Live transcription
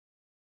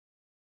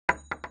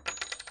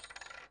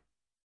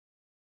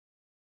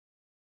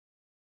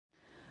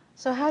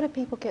So how do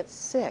people get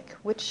sick?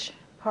 Which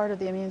part of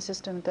the immune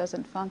system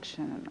doesn't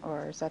function,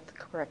 or is that the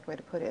correct way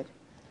to put it?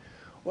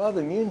 Well,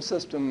 the immune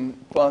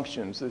system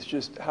functions. It's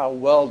just how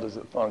well does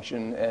it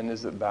function and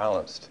is it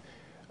balanced?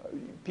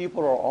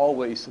 People are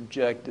always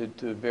subjected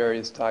to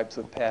various types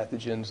of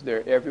pathogens.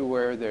 They're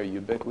everywhere. They're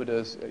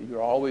ubiquitous.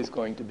 You're always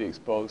going to be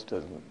exposed to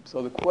them.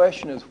 So the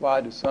question is,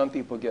 why do some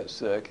people get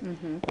sick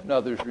and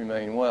others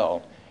remain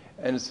well?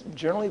 And it's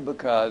generally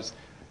because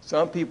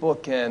some people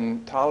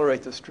can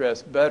tolerate the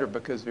stress better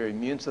because their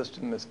immune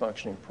system is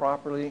functioning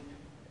properly,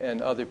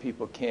 and other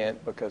people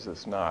can't because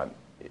it's not.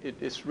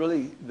 It's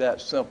really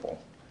that simple.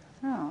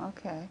 Oh,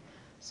 okay.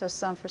 So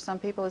for some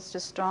people it's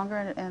just stronger,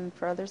 and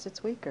for others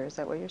it's weaker. Is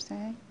that what you're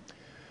saying?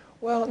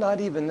 Well, not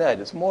even that.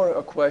 It's more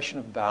a question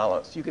of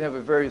balance. You can have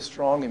a very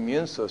strong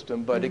immune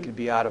system, but it could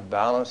be out of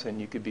balance,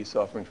 and you could be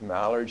suffering from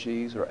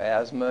allergies or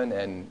asthma,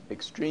 and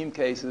extreme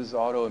cases,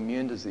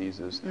 autoimmune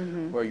diseases,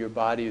 where your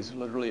body is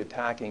literally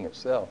attacking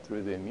itself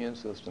through the immune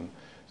system.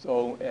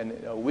 So, and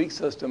a weak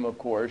system, of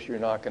course, you're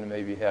not going to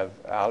maybe have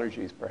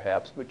allergies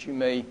perhaps, but you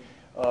may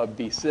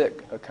be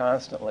sick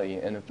constantly.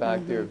 And in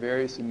fact, there are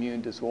various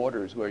immune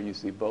disorders where you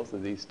see both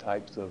of these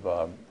types of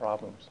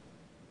problems.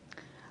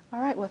 All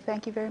right. Well,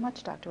 thank you very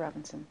much, Dr.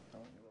 Robinson.